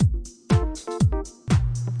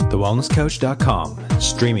TheWellnessCouch.com,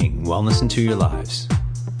 streaming wellness into your lives.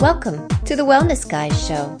 Welcome to the Wellness Guys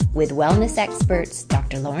Show with wellness experts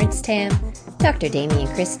Dr. Lawrence Tam, Dr.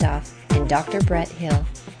 Damien Christoph, and Dr. Brett Hill.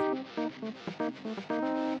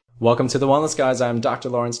 Welcome to the Wellness Guys. I'm Dr.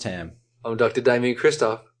 Lawrence Tam. I'm Dr. Damien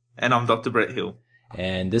Christoph. And I'm Dr. Brett Hill.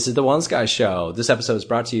 And this is the Wellness Guys Show. This episode is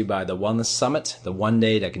brought to you by the Wellness Summit, the one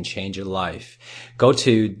day that can change your life. Go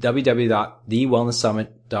to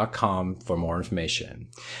www.thewellnesssummit.com for more information.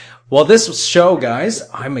 Well, this show, guys,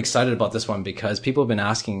 I'm excited about this one because people have been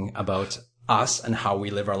asking about us and how we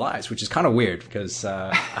live our lives, which is kind of weird because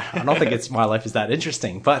I don't think my life is that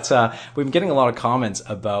interesting. But we've been getting a lot of comments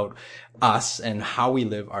about us and how we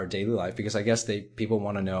live our daily life because I guess people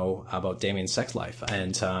want to know about Damien's sex life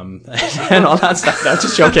and and all that stuff. No, I'm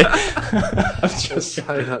just joking. I'm just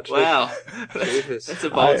joking. Wow. That's a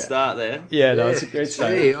bold start there. Yeah, no, it's a great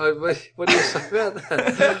start. Gee, what do you say about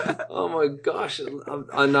that? Oh my gosh.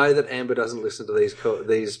 I know that Amber doesn't listen to these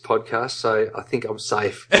podcasts, so I think I'm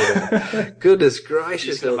safe. Goodness gracious.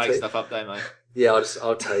 You're just going to make stuff up, Damo. Yeah,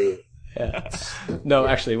 I'll tell you. Yeah. No,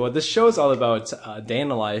 actually, well, this show is all about day in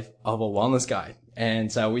the life of a wellness guy.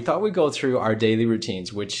 And we thought we'd go through our daily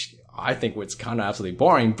routines, which I think was kind of absolutely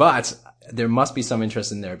boring, but there must be some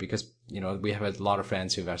interest in there because, you know, we have a lot of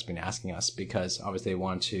fans who've actually been asking us because obviously they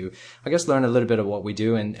want to, I guess, learn a little bit of what we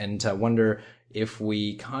do and wonder if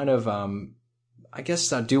we kind of,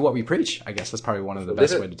 do what we preach. I guess that's probably one of the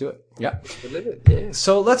best way to do it. Yeah. Yeah.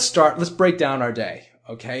 So let's break down our day.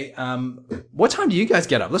 Okay. What time do you guys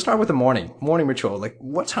get up? Let's start with the morning ritual. Like,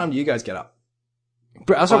 what time do you guys get up?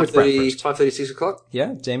 I'll start with Brett first. 5:30, 6 o'clock.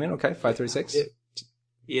 Yeah, Damien. Okay, 5:36.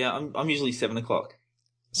 Yeah, I'm usually 7 o'clock.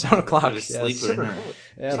 7 o'clock. I'm just sleeper.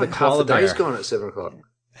 Yeah, it's like half the day's gone at 7 o'clock.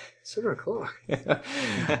 7 o'clock.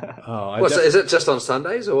 Is it just on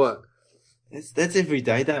Sundays or what? That's every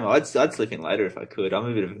day, Damo. I'd sleep in later if I could. I'm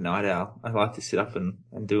a bit of a night owl. I like to sit up and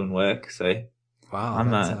do work, so.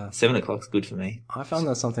 Wow. 7 o'clock's good for me. I found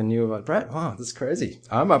out something new about Brett. Wow, this is crazy.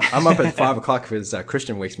 I'm up at 5 o'clock because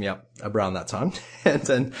Christian wakes me up around that time. And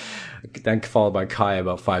then followed by Kai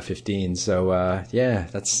about 5:15. So,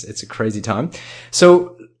 it's a crazy time.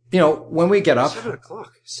 So, you know, when we get up. 7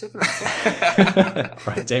 o'clock. All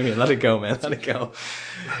right, Damien, let it go, man. Let it go.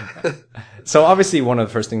 So obviously one of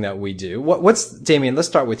the first thing that we do, Damien, let's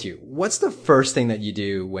start with you. What's the first thing that you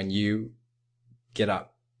do when you get up?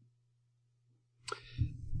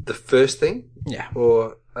 The first thing? Yeah.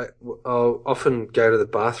 Or I'll often go to the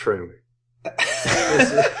bathroom.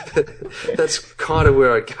 That's kind of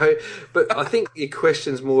where I go. But I think your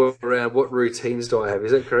question's more around what routines do I have.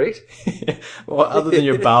 Is that correct? Well, other than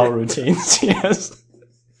your bowel routines, yes.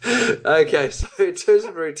 Okay, so in terms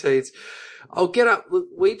of routines, I'll get up. Look,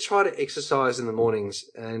 we try to exercise in the mornings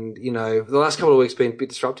and, you know, the last couple of weeks been a bit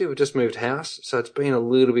disruptive. We've just moved house, so it's been a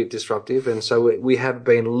little bit disruptive. And so we have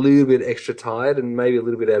been a little bit extra tired and maybe a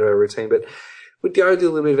little bit out of our routine. But we'd go do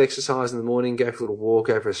a little bit of exercise in the morning, go for a little walk,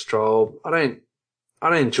 go for a stroll. I don't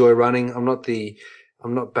enjoy running. I'm not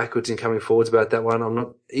backwards and coming forwards about that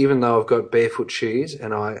one. Even though I've got barefoot shoes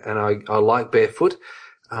and I like barefoot,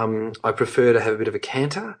 I prefer to have a bit of a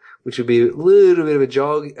canter, which would be a little bit of a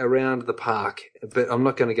jog around the park, but I'm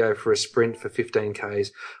not going to go for a sprint for 15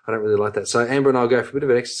 Ks. I don't really like that. So Amber and I'll go for a bit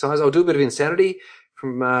of an exercise. I'll do a bit of insanity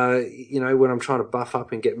from, when I'm trying to buff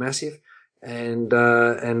up and get massive.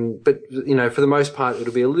 But, you know, for the most part,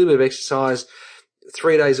 it'll be a little bit of exercise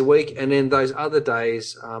 3 days a week. And then those other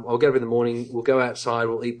days, I'll get up in the morning. We'll go outside.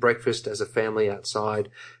 We'll eat breakfast as a family outside.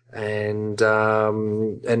 And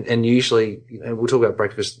usually, we'll talk about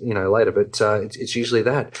breakfast, you know, later, but, it's usually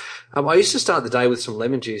that. I used to start the day with some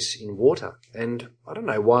lemon juice in water, and I don't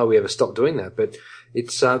know why we ever stopped doing that, but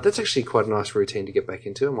that's actually quite a nice routine to get back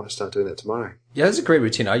into. I might start doing that tomorrow. Yeah, it's a great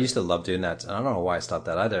routine. I used to love doing that. I don't know why I stopped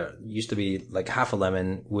that either. It used to be like half a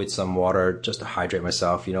lemon with some water just to hydrate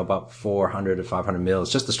myself, you know, about 400 to 500 mils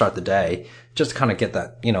just to start the day, just to kind of get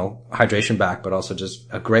that, you know, hydration back, but also just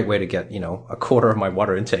a great way to get, you know, a quarter of my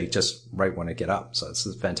water intake just right when I get up. So it's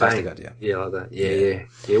a fantastic idea. Yeah, I like that. Yeah.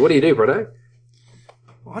 What do you do, Brotto?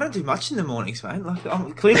 Well, I don't do much in the mornings, mate. Like,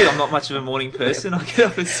 clearly I'm not much of a morning person. I get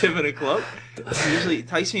up at 7 o'clock. It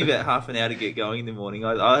takes me about half an hour to get going in the morning.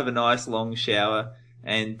 I have a nice long shower,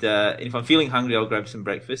 and if I'm feeling hungry, I'll grab some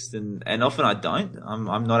breakfast, and often I don't.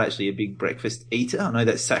 I'm not actually a big breakfast eater. I know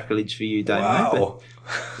that's sacrilege for you, Damo. Wow.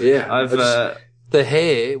 Yeah. The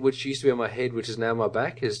hair, which used to be on my head, which is now on my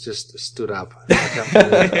back, has just stood up. I can't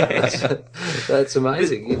believe it. That's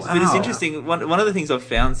amazing. But it's interesting. One of the things I've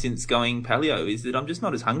found since going paleo is that I'm just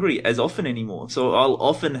not as hungry as often anymore. So I'll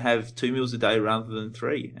often have 2 meals a day rather than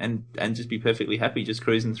 3, and just be perfectly happy just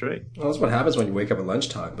cruising through. Well, that's what happens when you wake up at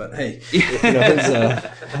lunchtime. But hey,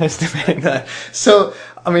 it's debating that. So,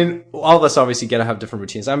 I mean, all of us obviously get to have different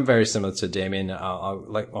routines. I'm very similar to Damien.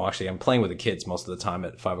 I'm playing with the kids most of the time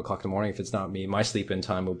at 5 o'clock in the morning. If it's not me, my sleep-in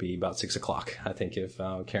time will be about 6 o'clock. I think if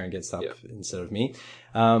Karen gets up instead of me.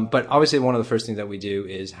 But obviously, one of the first things that we do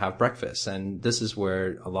is have breakfast, and this is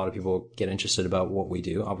where a lot of people get interested about what we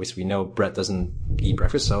do. Obviously, we know Brett doesn't eat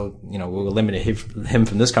breakfast, so we'll eliminate him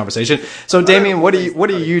from this conversation. So, Damien, what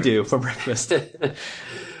do you do for breakfast?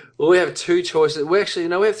 Well, we have 2 choices. We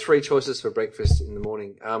have 3 choices for breakfast in the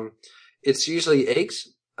morning. It's usually eggs,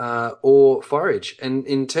 or forage. And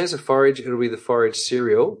in terms of forage, it'll be the forage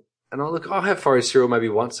cereal. And I'll have forage cereal maybe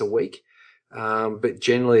once a week. But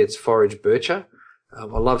generally it's forage bircher. I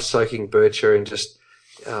love soaking bircher and just,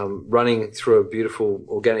 running through a beautiful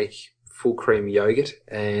organic full cream yogurt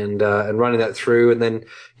and running that through and then,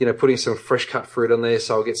 putting some fresh cut fruit on there.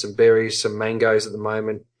 So I'll get some berries, some mangoes at the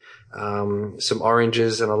moment. Some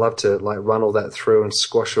oranges, and I love to run all that through and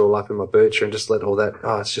squash it all up in my bircher and just let all that,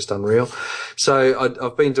 it's just unreal. So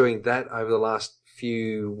I've been doing that over the last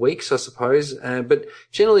few weeks, I suppose. But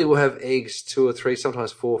generally we'll have eggs 2 or 3,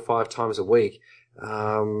 sometimes 4 or 5 times a week.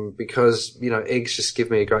 Because, eggs just give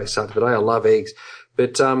me a great start to the day. I love eggs.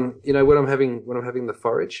 But, when I'm having the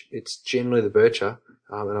forage, it's generally the bircher,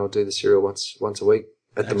 and I'll do the cereal once a week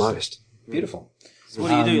at the most. Beautiful. So what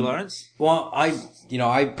do you do, Lawrence? Well, I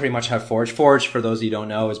pretty much have Forage. Forage, for those of you who don't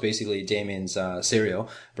know, is basically Damien's cereal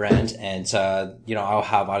brand. And, I'll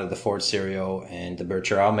have either the Forage cereal and the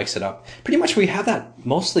Bircher. I'll mix it up. Pretty much we have that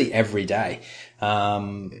mostly every day.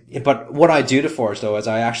 But what I do to Forage, though, is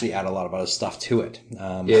I actually add a lot of other stuff to it.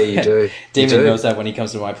 Yeah, you do. Damien knows that when he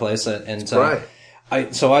comes to my place. Right.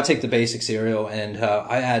 So I take the basic cereal and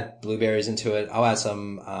I add blueberries into it. I'll add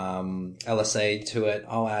some LSA to it.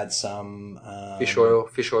 I'll add some fish oil.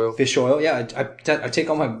 Fish oil. Yeah, I take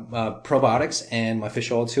all my probiotics and my fish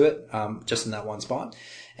oil to it, just in that one spot.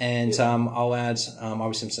 And I'll add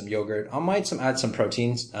obviously some yogurt. I might add some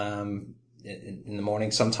proteins in the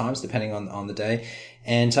morning sometimes, depending on the day.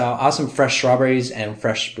 And I'll add some fresh strawberries and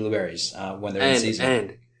fresh blueberries when they're in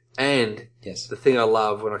season. And yes, the thing I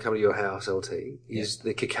love when I come to your house, LT, is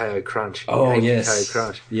the cacao crunch. Oh, yes. Cacao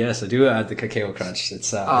crunch. Yes, I do add the cacao crunch.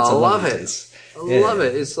 I love it. I love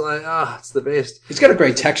it. It's like, it's the best. It's got a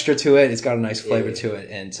great texture to it. It's got a nice flavor to it.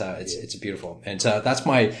 And, it's beautiful. And, that's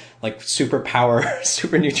my, superpower,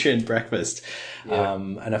 super nutrient breakfast. Yeah.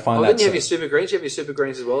 And I find that. Then you have your super greens. You have your super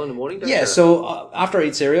greens as well in the morning, don't you? Yeah. So, after I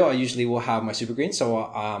eat cereal, I usually will have my super greens. So,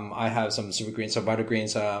 I have some super greens. So, Vita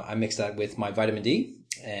Greens, I mix that with my vitamin D.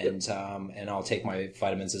 And I'll take my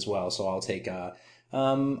vitamins as well. So I'll take,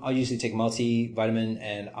 I'll usually take multivitamin,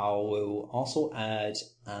 and I will also add,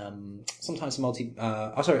 sometimes I'll take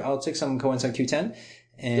some coenzyme Q10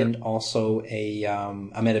 and also a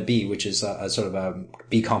Meta B, which is a sort of a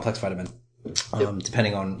B complex vitamin.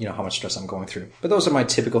 Depending on, how much stress I'm going through. But those are my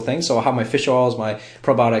typical things. So I'll have my fish oils, my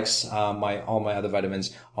probiotics, all my other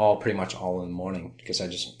vitamins, all pretty much all in the morning, because I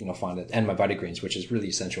just, find it, and my Vita Greens, which is really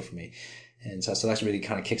essential for me. And so that's really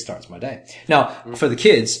kind of kickstarts my day. Now, for the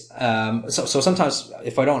kids, so sometimes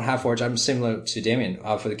if I don't have forage, I'm similar to Damien.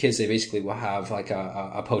 For the kids, they basically will have like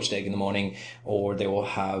a poached egg in the morning, or they will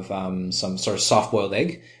have, some sort of soft boiled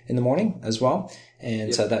egg in the morning as well.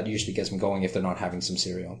 And so that usually gets them going if they're not having some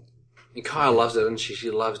cereal. And Kyle loves it, and she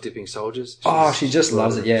loves dipping soldiers. She just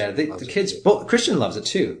loves it. Yeah, the kids. Well, Christian loves it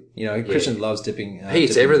too. Christian loves dipping. He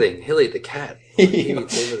eats everything. He'll eat the cat. He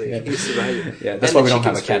eats everything. He's amazing. Yeah, that's why we don't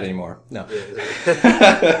have a cat anymore. No.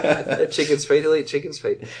 Chicken's feet. He'll eat chicken's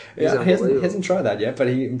feet. Yeah, he hasn't tried that yet, but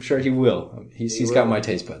I'm sure he will. He's got my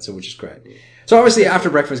taste buds, which is great. So obviously after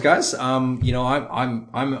breakfast, guys, I'm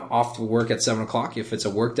off to work at 7 o'clock if it's a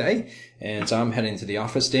work day. And so I'm heading to the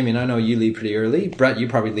office. Damien, I know you leave pretty early. Brett, you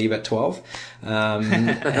probably leave at 12.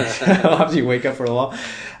 After you wake up for a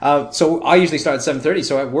while. So I usually start at 7:30.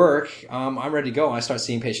 So at work, I'm ready to go. I start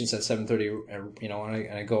seeing patients at 7:30,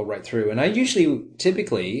 and I go right through. And I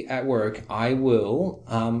typically at work, I will,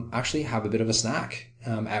 actually have a bit of a snack,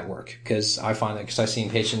 at work. Cause I find that, cause I've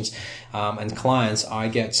seen patients, and clients, I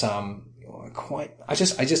get some, I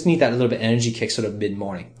just need that little bit energy kick sort of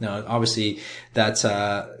mid-morning. Now, obviously that's,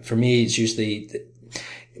 for me, it's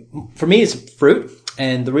fruit.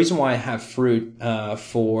 And the reason why I have fruit,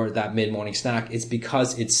 for that mid-morning snack is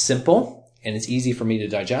because it's simple and it's easy for me to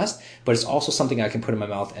digest, but it's also something I can put in my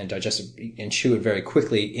mouth and digest it and chew it very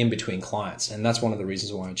quickly in between clients. And that's one of the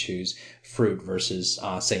reasons why I choose fruit versus,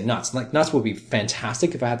 say, nuts. Like, nuts would be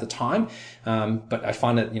fantastic if I had the time. But I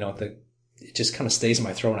find that, it just kind of stays in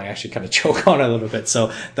my throat and I actually kind of choke on it a little bit.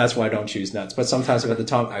 So that's why I don't choose nuts. But sometimes if I have the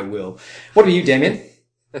time, I will. What about you, Damien?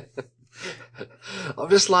 I'm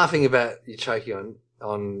just laughing about you choking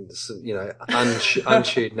on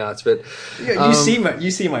unchewed nuts, but you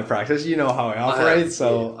see my practice. You know how I operate.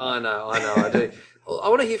 So I know, I do. I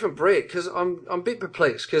want to hear from Brett because I'm a bit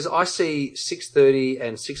perplexed because I see 6:30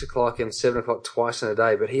 and 6 o'clock and 7 o'clock twice in a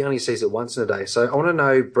day, but he only sees it once in a day. So I want to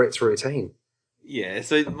know Brett's routine. Yeah,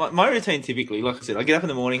 so my routine typically, like I said, I get up in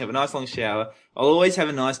the morning, have a nice long shower. I'll always have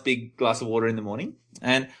a nice big glass of water in the morning.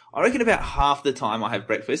 And I reckon about half the time I have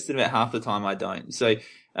breakfast and about half the time I don't. So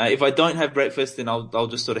if I don't have breakfast, then I'll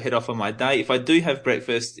just sort of head off on my day. If I do have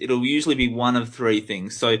breakfast, it'll usually be one of three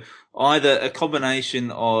things. So either a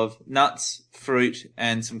combination of nuts, fruit,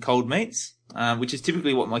 and some cold meats, which is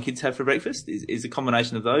typically what my kids have for breakfast, is a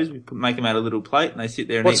combination of those. We make them out a little plate and they sit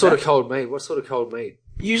there and eat What sort of cold meat?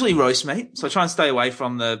 Usually roast meat. So I try and stay away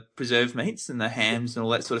from the preserved meats and the hams and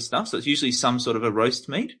all that sort of stuff. So it's usually some sort of a roast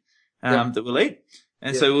meat, that we'll eat.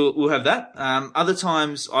 And so we'll have that. Other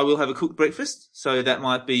times I will have a cooked breakfast. So that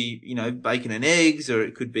might be, bacon and eggs, or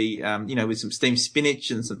it could be, with some steamed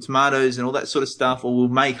spinach and some tomatoes and all that sort of stuff. Or we'll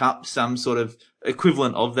make up some sort of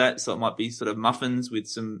equivalent of that. So it might be sort of muffins with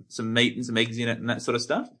some meat and some eggs in it and that sort of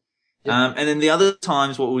stuff. Yep. And then the other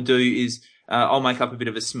times what we'll do is, I'll make up a bit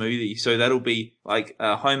of a smoothie. So that'll be like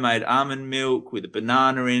homemade almond milk with a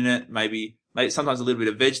banana in it, maybe sometimes a little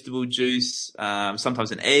bit of vegetable juice,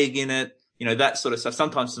 sometimes an egg in it, that sort of stuff.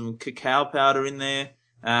 Sometimes some cacao powder in there,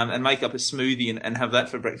 and make up a smoothie and have that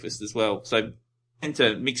for breakfast as well. So I tend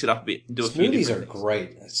to mix it up a bit and do a few different things.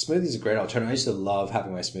 Smoothies are great alternative. I used to love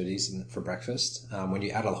having my smoothies for breakfast. When you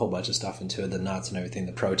add a whole bunch of stuff into it, the nuts and everything,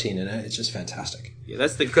 the protein in it, it's just fantastic. Yeah,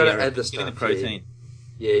 that's the key. You've got to add the stuff. The protein.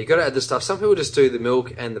 Yeah, you got to add the stuff. Some people just do the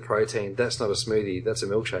milk and the protein. That's not a smoothie. That's a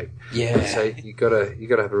milkshake. Yeah. So you got to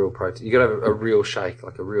have a real protein. You got to have a real shake,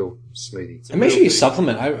 like a real smoothie. And make sure you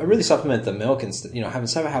supplement. I really supplement the milk instead.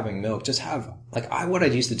 Instead of having milk, just have what I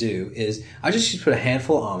used to do is I just used to put a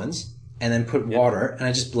handful of almonds and then put water and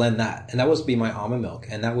I just blend that, and that would be my almond milk,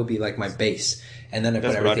 and that would be like my base, and then I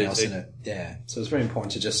put everything else in it. Yeah. So it's very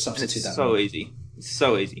important to just substitute that. It's so easy. It's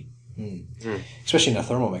so easy. Especially in a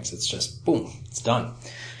Thermomix, it's just boom, it's done.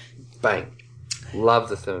 Bang. Love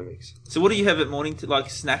the Thermomix. So what do you have at morning, like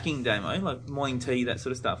snacking, Damo? Like morning tea, that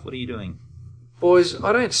sort of stuff. What are you doing? Boys,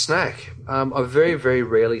 I don't snack. I very, very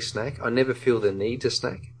rarely snack. I never feel the need to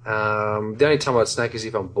snack. The only time I'd snack is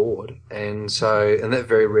if I'm bored. And that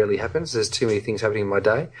very rarely happens. There's too many things happening in my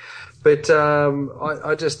day. But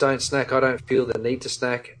I just don't snack. I don't feel the need to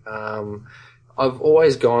snack. I've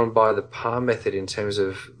always gone by the PALM method in terms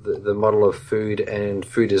of the model of food and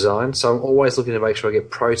food design. So I'm always looking to make sure I get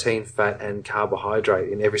protein, fat, and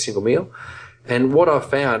carbohydrate in every single meal. And what I've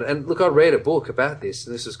found, and look, I read a book about this,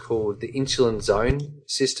 and this is called the Insulin Zone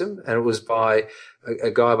System, and it was by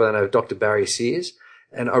a guy by the name of Dr. Barry Sears.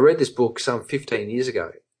 And I read this book some 15 years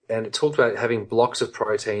ago. And it talked about having blocks of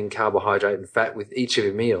protein, carbohydrate, and fat with each of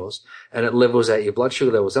your meals, and it levels out your blood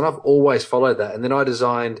sugar levels. And I've always followed that. And then I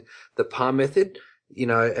designed the PALM method,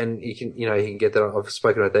 and you can get that. I've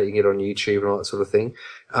spoken about that. You can get it on YouTube and all that sort of thing.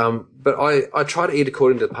 But I try to eat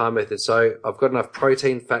according to the PALM method. So I've got enough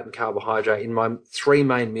protein, fat, and carbohydrate in my 3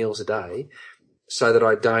 main meals a day, so that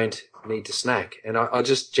I don't need to snack. And I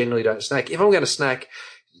just generally don't snack. If I'm going to snack,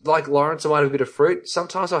 like Lawrence, I might have a bit of fruit.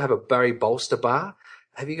 Sometimes I'll have a Barry Bolster bar.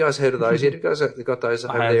 Have you guys heard of those yet? Have you guys got those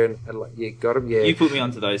over there? And you got them? Yeah. You put me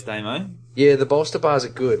onto those, Damo. Yeah, the Bolster bars are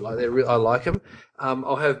good. Like I like them.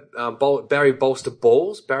 I'll have Barry Bolster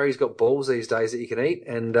balls. Barry's got balls these days that you can eat,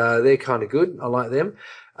 and they're kind of good. I like them.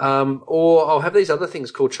 Or I'll have these other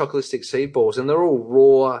things called Chocolistic seed balls, and they're all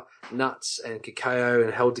raw nuts and cacao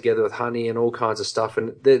and held together with honey and all kinds of stuff,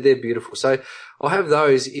 and they're beautiful. So I'll have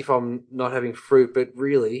those if I'm not having fruit, but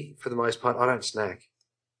really, for the most part, I don't snack.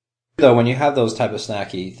 Though when you have those type of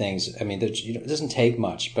snacky things, I mean, it doesn't take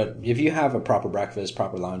much. But if you have a proper breakfast,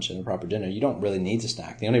 proper lunch, and a proper dinner, you don't really need to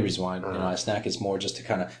snack. The only reason why I snack is more just to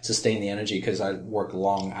kind of sustain the energy because I work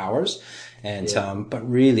long hours, and but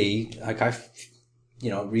really, like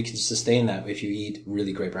we can sustain that if you eat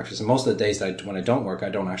really great breakfast. And most of the days when I don't work, I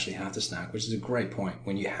don't actually have to snack, which is a great point.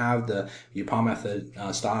 When you have your PALM method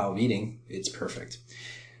style of eating, it's perfect.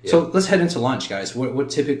 Yeah. So let's head into lunch, guys.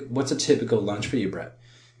 What's a typical lunch for you, Brett?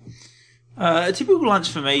 A typical lunch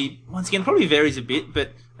for me, once again, probably varies a bit,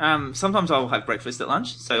 but sometimes I'll have breakfast at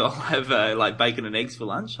lunch. So I'll have like bacon and eggs for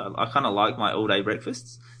lunch. I kind of like my all-day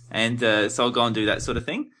breakfasts. And so I'll go and do that sort of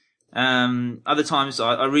thing. Other times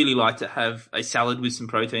I really like to have a salad with some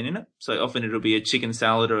protein in it. So often it'll be a chicken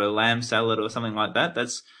salad or a lamb salad or something like that.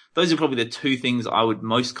 Those are probably the two things I would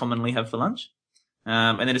most commonly have for lunch.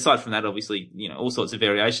 And then aside from that, obviously, all sorts of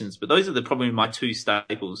variations, but those are probably my two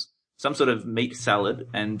staples. Some sort of meat salad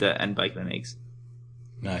and bacon and eggs.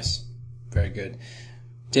 Nice. Very good.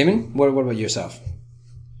 Damon, what about yourself?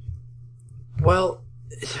 Well,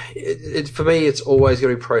 for me, it's always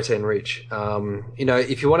going to be protein rich.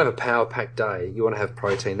 If you want to have a power packed day, you want to have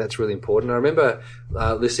protein. That's really important. I remember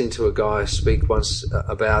listening to a guy speak once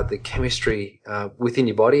about the chemistry within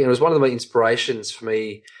your body, and it was one of the inspirations for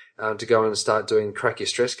me to go and start doing Crack Your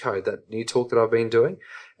Stress Code, that new talk that I've been doing.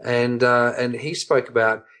 And he spoke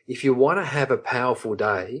about, if you want to have a powerful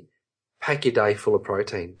day, pack your day full of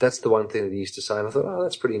protein. That's the one thing that he used to say. And I thought, oh,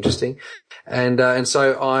 that's pretty interesting. And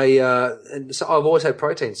so I've always had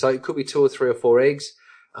protein. So it could be 2 or 3 or 4 eggs,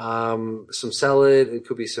 some salad. It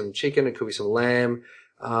could be some chicken. It could be some lamb.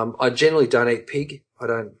 I generally don't eat pig. I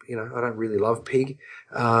don't really love pig.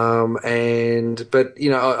 I'd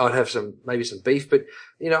have maybe some beef, but,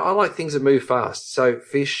 I like things that move fast. So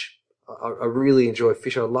fish, I really enjoy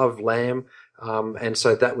fish. I love lamb. And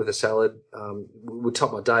so that with a salad, would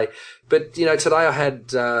top my day. But, today I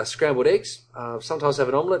had, scrambled eggs. Sometimes I have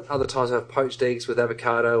an omelette. Other times I have poached eggs with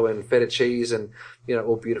avocado and feta cheese and,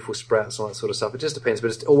 all beautiful sprouts and all that sort of stuff. It just depends,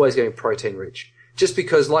 but it's always going to be protein rich. Just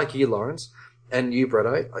because, like you, Lawrence, and you,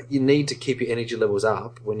 Bretto, you need to keep your energy levels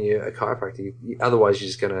up when you're a chiropractor. Otherwise you're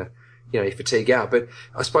just going to, you fatigue out. But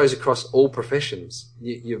I suppose across all professions,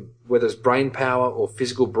 whether it's brain power or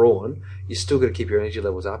physical brawn, you still got to keep your energy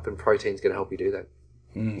levels up, and protein's going to help you do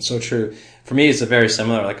that. So true. For me, it's a very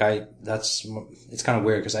similar. It's kind of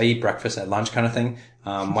weird because I eat breakfast at lunch kind of thing.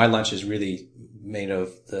 My lunch is really made of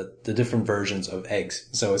the different versions of eggs.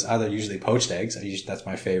 So it's either usually poached eggs. That's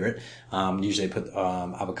my favorite. Usually I put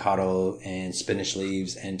avocado and spinach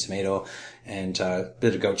leaves and tomato and a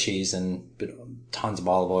bit of goat cheese and tons of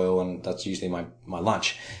olive oil, and that's usually my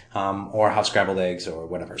lunch. Or I have scrambled eggs or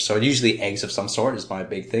whatever. So usually eggs of some sort is my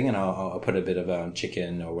big thing, and I'll put a bit of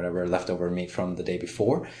chicken or whatever leftover meat from the day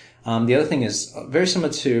before. The other thing is very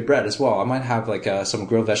similar to bread as well. I might have some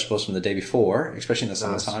grilled vegetables from the day before, especially in the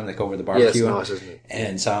summertime, like over the barbecue. Yeah, it's nice, isn't it?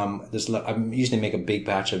 And I usually make a big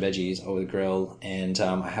batch of veggies over the grill, and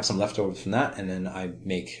I have some leftovers from that, and then I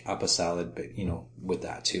make up a salad, but with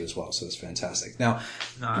that too as well. So it's fantastic. Now,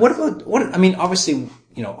 nice. Obviously,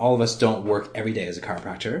 all of us don't work every day as a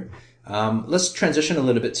chiropractor. Let's transition a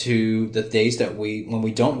little bit to the days when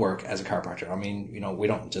we don't work as a chiropractor. We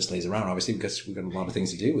don't just laze around, obviously, because we've got a lot of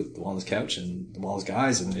things to do with the Wellness Couch and the Wellness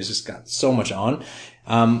Guys, and it's just got so much on.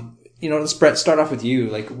 Let's start off with you.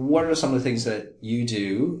 Like, what are some of the things that you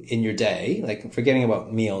do in your day? Like, forgetting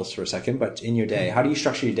about meals for a second, but in your day, how do you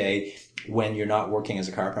structure your day when you're not working as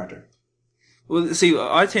a chiropractor? Well, see,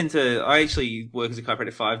 I actually work as a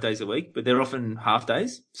chiropractor 5 days a week, but they're often half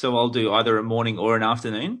days. So I'll do either a morning or an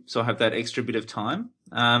afternoon. So I have that extra bit of time.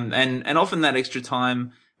 And often that extra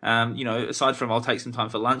time, aside from I'll take some time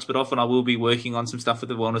for lunch, but often I will be working on some stuff with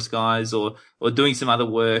the Wellness Guys or doing some other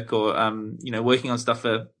work or, working on stuff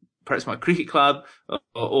for perhaps my cricket club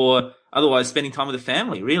or otherwise spending time with the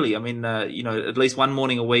family, really. At least one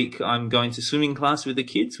morning a week I'm going to swimming class with the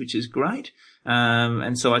kids, which is great.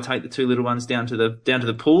 And so I take the 2 little ones down to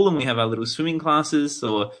the pool, and we have our little swimming classes,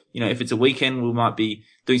 or, if it's a weekend, we might be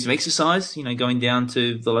doing some exercise, when going down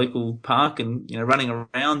to the local park and, running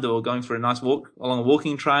around or going for a nice walk along a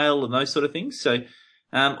walking trail and those sort of things. So,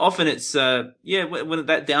 often it's, when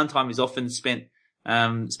that downtime is often spent,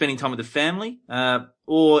 spending time with the family,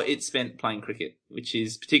 or it's spent playing cricket, which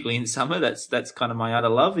is particularly in summer. That's kind of my other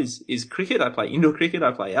love is cricket. I play indoor cricket.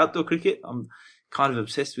 I play outdoor cricket. I'm kind of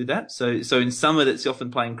obsessed with that. So in summer, that's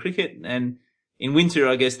often playing cricket, and in winter,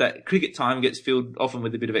 I guess that cricket time gets filled often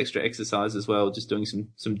with a bit of extra exercise as well, just doing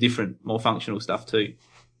some different, more functional stuff too.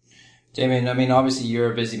 Damien, obviously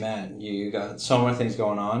you're a busy man. You got so many things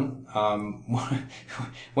going on.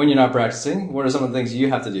 When you're not practicing, what are some of the things you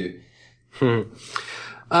have to do?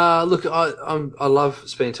 Look, I love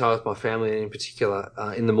spending time with my family, and in particular,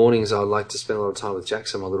 in the mornings, I like to spend a lot of time with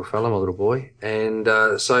Jackson, my little fella, my little boy. And,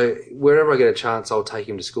 so wherever I get a chance, I'll take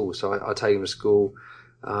him to school. So I take him to school.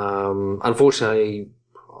 Unfortunately,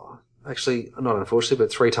 actually, not unfortunately,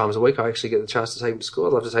 but 3 times a week, I actually get the chance to take him to school.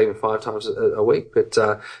 I'd love to take him 5 times a week, but,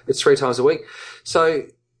 it's 3 times a week. So,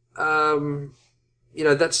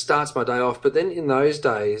 that starts my day off. But then in those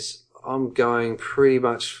days, I'm going pretty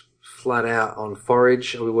much flat out on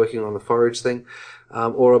forage. I'll be working on the forage thing,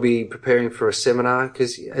 or I'll be preparing for a seminar,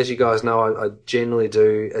 because as you guys know, I generally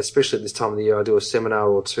do, especially at this time of the year, I do a seminar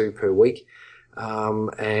or 2 per week.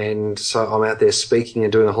 And so I'm out there speaking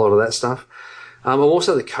and doing a whole lot of that stuff. I'm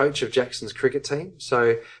also the coach of Jackson's cricket team,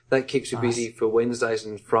 so that keeps me busy for Wednesdays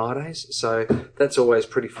and Fridays. So that's always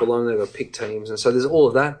pretty full on. They've got pick teams, and so there's all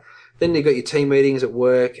of that. Then you've got your team meetings at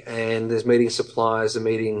work, and there's meeting suppliers,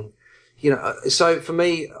 so for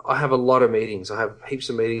me, I have a lot of meetings. I have heaps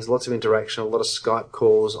of meetings, lots of interaction, a lot of Skype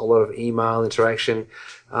calls, a lot of email interaction.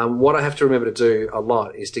 What I have to remember to do a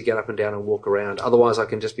lot is to get up and down and walk around. Otherwise, I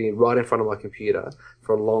can just be right in front of my computer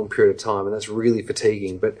for a long period of time, and that's really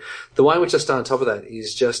fatiguing. But the way in which I stay on top of that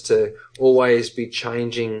is just to always be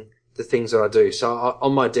changing the things that I do. So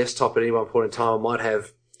on my desktop at any one point in time, I might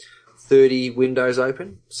have 30 windows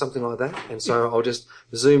open, something like that. And so I'll just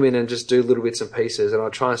zoom in and just do little bits and pieces, and I'll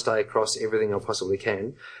try and stay across everything I possibly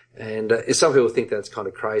can. And some people think that's kind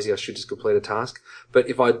of crazy. I should just complete a task. But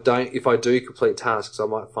if I do complete tasks, I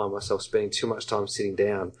might find myself spending too much time sitting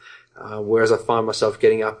down. Whereas I find myself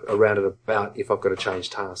getting up around and about if I've got to change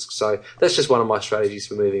tasks. So that's just one of my strategies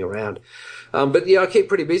for moving around. But yeah, I keep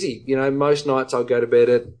pretty busy. Most nights I'll go to bed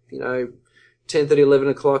at, 10:30, 11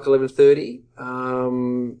 o'clock, 11:30,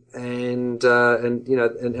 and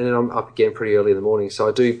then I'm up again pretty early in the morning. So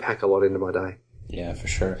I do pack a lot into my day. Yeah, for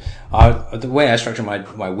sure. The way I structure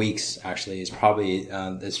my weeks actually is probably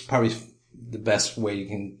the best way you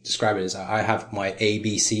can describe it is I have my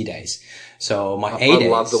ABC days. So my A days. I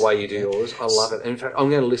love the way you do yours. I love it. In fact, I'm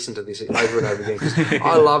going to listen to this over and over again because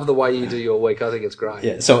I love the way you do your week. I think it's great.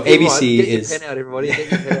 Yeah. So ABC is. Get your pen out, everybody. Get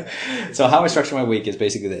your pen out. So how I structure my week is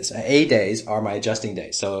basically this. A days are my adjusting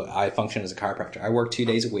days. So I function as a chiropractor. I work 2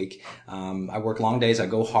 days a week. I work long days. I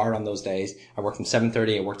go hard on those days. I work from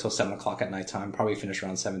 7:30. I work till 7 o'clock at nighttime. Probably finish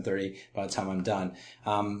around 7:30 by the time I'm done.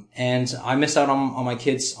 And I miss out on my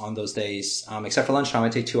kids on those days. Except for lunchtime. I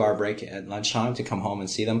take 2-hour break at lunchtime to come home and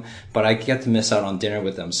see them. But I get to miss out on dinner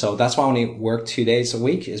with them. So that's why I only work 2 days a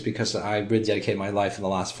week, is because I really dedicated my life in the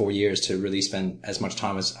last 4 years to really spend as much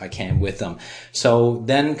time as I can with them. So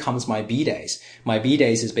then comes my B days. My B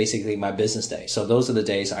days is basically my business day. So those are the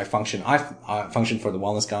days I function. I function for the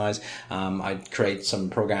Wellness Guys. I create some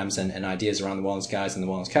programs and ideas around the Wellness Guys and the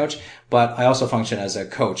Wellness Couch. But I also function as a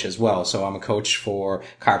coach as well. So I'm a coach for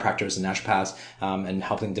chiropractors and naturopaths, and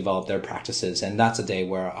helping develop their practices. And that's a day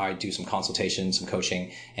where I do some consultation, some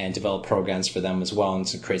coaching, and develop programs for them as well, and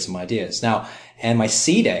to create some ideas. Now, and my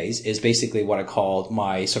C days is basically what I call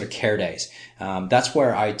my sort of care days. That's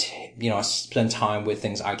where I spend time with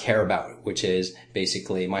things I care about, which is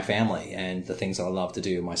basically my family and the things that I love to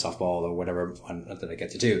do, my softball or whatever that I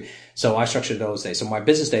get to do. So I structure those days. So my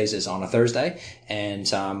business days is on a Thursday, and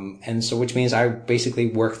so which means I basically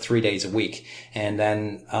work 3 days a week. And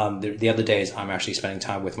then, the other days I'm actually spending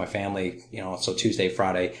time with my family, so Tuesday,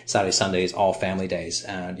 Friday, Saturday, Sunday is all family days,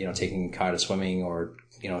 and, taking Kai to swimming, or,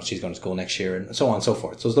 she's going to school next year, and so on and so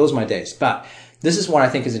forth. So those are my days. But this is what I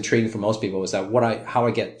think is intriguing for most people, is that how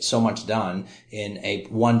I get so much done in a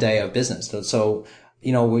one day of business. So,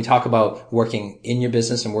 when we talk about working in your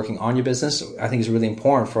business and working on your business, I think it's really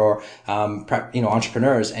important for,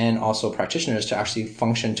 entrepreneurs and also practitioners to actually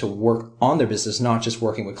function to work on their business, not just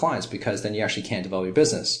working with clients, because then you actually can't develop your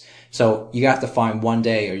business. So you have to find one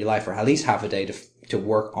day of your life, or at least half a day to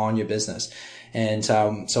work on your business. And,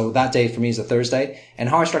 so that day for me is a Thursday. And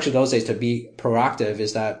how I structure those days to be proactive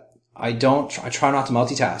is that I try not to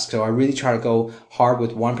multitask. So I really try to go hard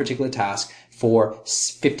with one particular task for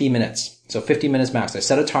 50 minutes. So 50 minutes max. I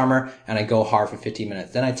set a timer and I go hard for 50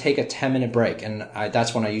 minutes. Then I take a 10-minute break, and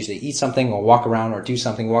that's when I usually eat something or walk around or do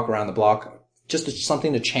something, walk around the block, just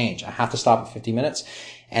something to change. I have to stop at 50 minutes.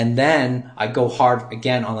 And then I go hard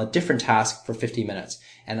again on a different task for 50 minutes.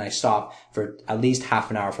 And I stop for at least half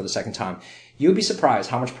an hour for the second time. You'd be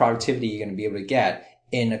surprised how much productivity you're going to be able to get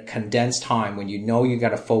in a condensed time when you got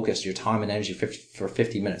to focus your time and energy for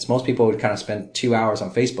 50 minutes. Most people would kind of spend 2 hours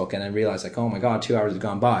on Facebook and then realize oh my God, 2 hours have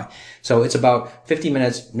gone by. So it's about 50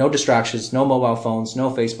 minutes, no distractions, no mobile phones,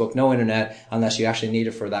 no Facebook, no internet, unless you actually need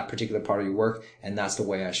it for that particular part of your work. And that's the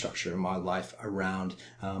way I structure my life around,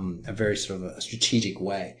 a very sort of a strategic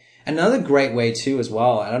way. Another great way too as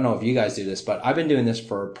well, I don't know if you guys do this, but I've been doing this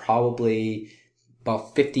for probably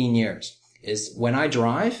about 15 years, is when I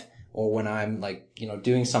drive, or when I'm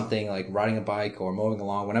doing something like riding a bike or mowing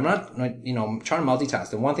along, when I'm not, I'm trying to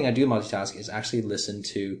multitask. The one thing I do multitask is actually listen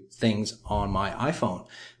to things on my iPhone,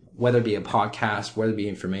 whether it be a podcast, whether it be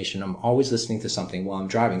information. I'm always listening to something while I'm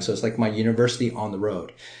driving. So it's like my university on the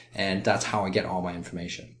road, and that's how I get all my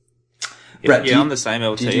information. Brett, I'm the same,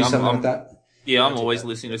 LT. Do you do something like that? Yeah, I'm always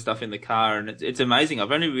listening to stuff in the car, and it's amazing.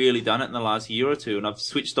 I've only really done it in the last year or two, and I've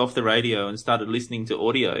switched off the radio and started listening to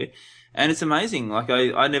audio. And it's amazing.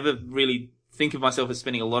 I never really think of myself as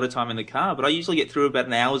spending a lot of time in the car, but I usually get through about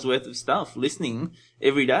an hour's worth of stuff listening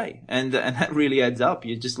every day. And that really adds up.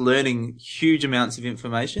 You're just learning huge amounts of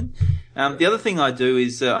information. The other thing I do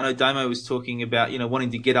is, I know Damo was talking about,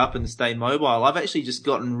 wanting to get up and stay mobile. I've actually just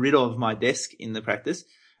gotten rid of my desk in the practice.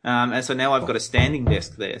 And so now I've got a standing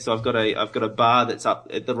desk there. So I've got a bar that's up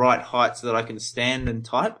at the right height so that I can stand and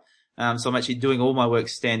type. So I'm actually doing all my work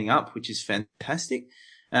standing up, which is fantastic.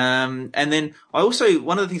 And then one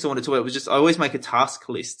of the things I wanted to talk about was just, I always make a task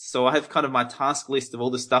list. So I have kind of my task list of all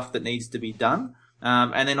the stuff that needs to be done.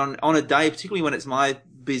 And then on a day, particularly when it's my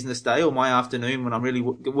business day or my afternoon when I'm really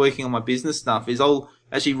working on my business stuff, is I'll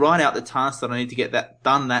actually write out the tasks that I need to get that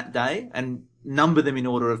done that day and number them in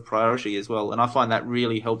order of priority as well. And I find that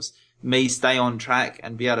really helps me stay on track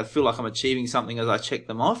and be able to feel like I'm achieving something as I check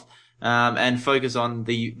them off. And focus on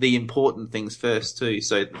the important things first too.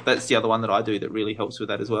 So that's the other one that I do that really helps with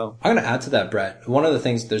that as well. I'm going to add to that, Brett. One of the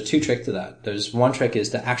things, there's two tricks to that. There's one trick is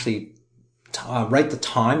to actually write the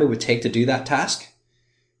time it would take to do that task.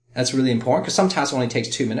 That's really important because some tasks only takes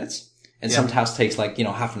 2 minutes and some tasks takes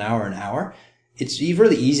half an hour, an hour. It's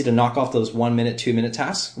really easy to knock off those 1 minute, 2 minute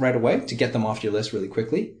tasks right away to get them off your list really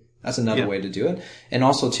quickly. That's another way to do it. And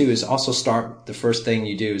also too is start the first thing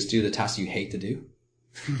you do is do the tasks you hate to do.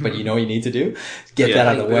 But you need to do. Get that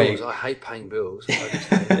out of the way. I hate paying bills. I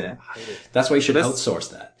hate it. That's why you should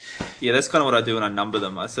outsource that. Yeah, that's kind of what I do when I number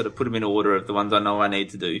them. I sort of put them in order of the ones I know I need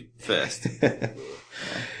to do first.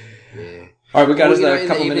 Yeah. All right, we got a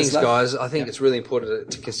couple minutes left. Guys, I think it's really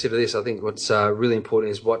important to consider this. I think what's really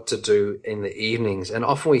important is what to do in the evenings. And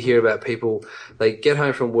often we hear about people, they get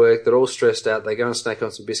home from work, they're all stressed out, they go and snack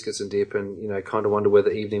on some biscuits and dip and, kind of wonder where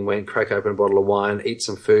the evening went, crack open a bottle of wine, eat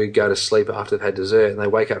some food, go to sleep after they've had dessert, and they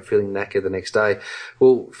wake up feeling knackered the next day.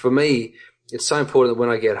 Well, for me, it's so important that when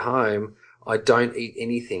I get home, I don't eat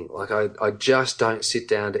anything. Like I just don't sit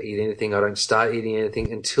down to eat anything. I don't start eating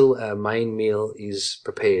anything until our main meal is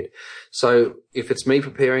prepared. So if it's me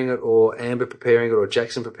preparing it or Amber preparing it or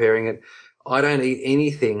Jackson preparing it, I don't eat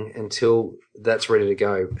anything until that's ready to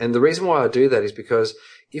go. And the reason why I do that is because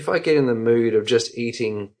if I get in the mood of just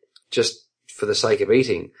eating just for the sake of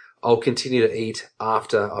eating, I'll continue to eat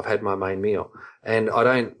after I've had my main meal. And I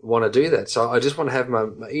don't want to do that. So I just want to have my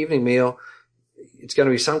evening meal. It's going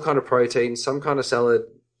to be some kind of protein, some kind of salad,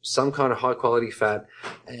 some kind of high quality fat,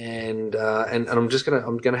 and I'm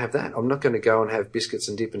going to have that. I'm not going to go and have biscuits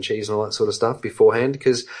and dip and cheese and all that sort of stuff beforehand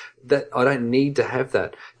because that I don't need to have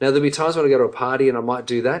that. Now there'll be times when I go to a party and I might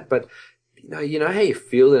do that, but you know how you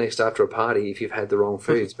feel the next after a party if you've had the wrong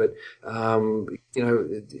foods. But in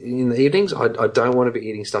the evenings I don't want to be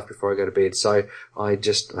eating stuff before I go to bed, so I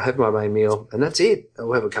have my main meal and that's it.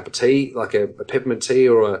 I'll have a cup of tea, like a peppermint tea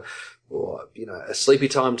or a sleepy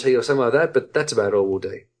time tea or something like that, but that's about all we'll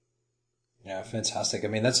do. Yeah, fantastic. I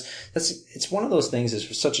mean, it's one of those things.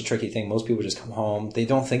 It's such a tricky thing. Most people just come home, they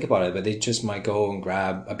don't think about it, but they just might go and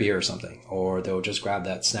grab a beer or something, or they'll just grab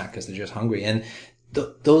that snack because they're just hungry. And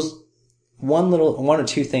those one or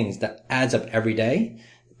two things that adds up every day,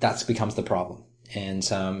 that becomes the problem. And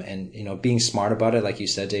being smart about it, like you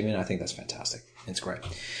said, Damien, I think that's fantastic. It's great.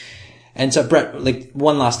 And so, Brett, like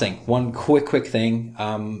one last thing, one quick thing.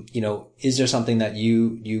 Is there something that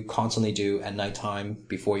you constantly do at nighttime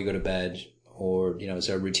before you go to bed, or is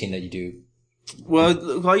there a routine that you do? Well,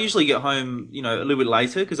 look, I usually get home, a little bit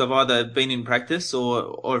later because I've either been in practice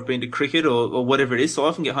or I've been to cricket or whatever it is. So I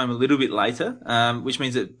often get home a little bit later, which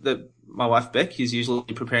means that my wife Beck is usually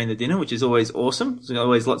preparing the dinner, which is always awesome. So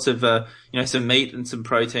always lots of, some meat and some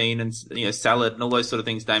protein and, salad and all those sort of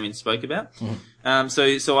things Damien spoke about.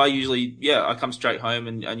 Mm-hmm. So I usually, I come straight home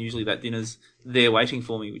and usually that dinner's there waiting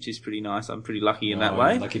for me, which is pretty nice. I'm pretty lucky in that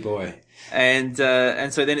way. Lucky boy. And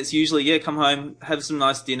so then it's usually, come home, have some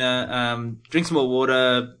nice dinner, drink some more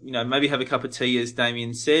water, maybe have a cup of tea, as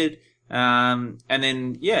Damien said. And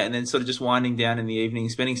then sort of just winding down in the evening,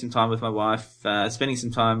 spending some time with my wife, spending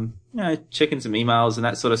some time, checking some emails and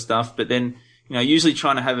that sort of stuff. But then, usually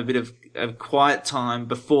trying to have a bit of quiet time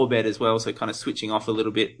before bed as well. So kind of switching off a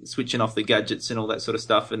little bit, switching off the gadgets and all that sort of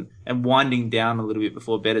stuff and winding down a little bit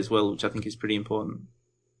before bed as well, which I think is pretty important.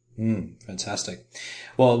 Fantastic.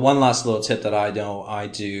 Well, one last little tip that I know I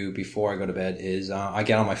do before I go to bed is I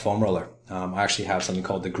get on my foam roller. I actually have something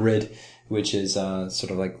called the Grid, which is sort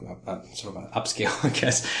of like sort of an upscale, I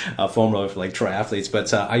guess, formula for like triathletes.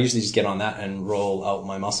 But I usually just get on that and roll out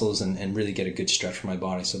my muscles and really get a good stretch for my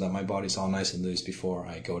body so that my body's all nice and loose before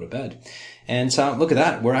I go to bed. And look at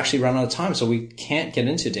that. We're actually running out of time, so we can't get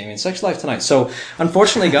into Damien's sex life tonight. So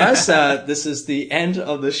unfortunately, guys, this is the end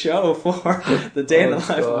of the show for the day in the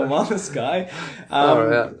life of a wellness guy.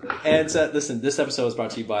 And listen, this episode is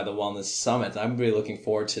brought to you by the Wellness Summit. I'm really looking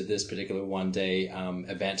forward to this particular one-day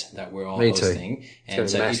event that we're all hosting. And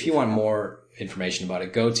if you want more information about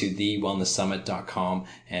it, go to thewellnesssummit.com,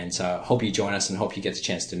 and hope you join us and hope you get the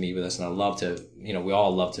chance to meet with us. And I'd love to, we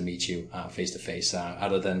all love to meet you face to face,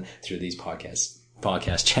 other than through these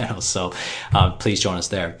podcast channels. So please join us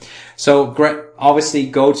there. So obviously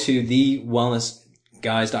go to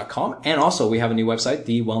thewellnessguys.com, and also we have a new website,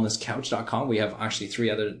 thewellnesscouch.com. We have actually 3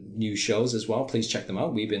 other new shows as well. Please check them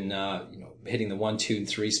out. We've been hitting the 1, 2,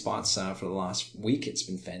 3 spots for the last week. It's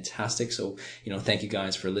been fantastic. So, thank you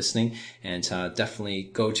guys for listening, and definitely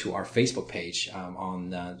go to our Facebook page on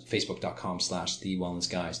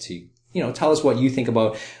facebook.com/thewellnessguys to, tell us what you think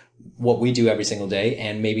about what we do every single day,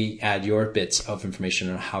 and maybe add your bits of information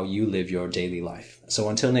on how you live your daily life. So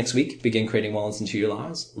until next week, begin creating wellness into your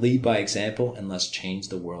lives, lead by example, and let's change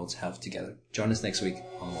the world's health together. Join us next week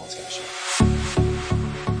on The Wellness Couch Show.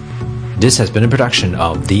 This has been a production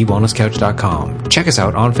of TheWellnessCouch.com. Check us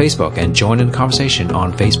out on Facebook and join in the conversation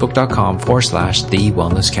on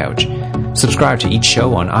Facebook.com/TheWellnessCouch. Subscribe to each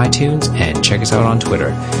show on iTunes and check us out on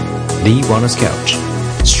Twitter. The Wellness Couch,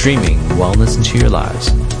 streaming wellness into your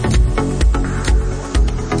lives.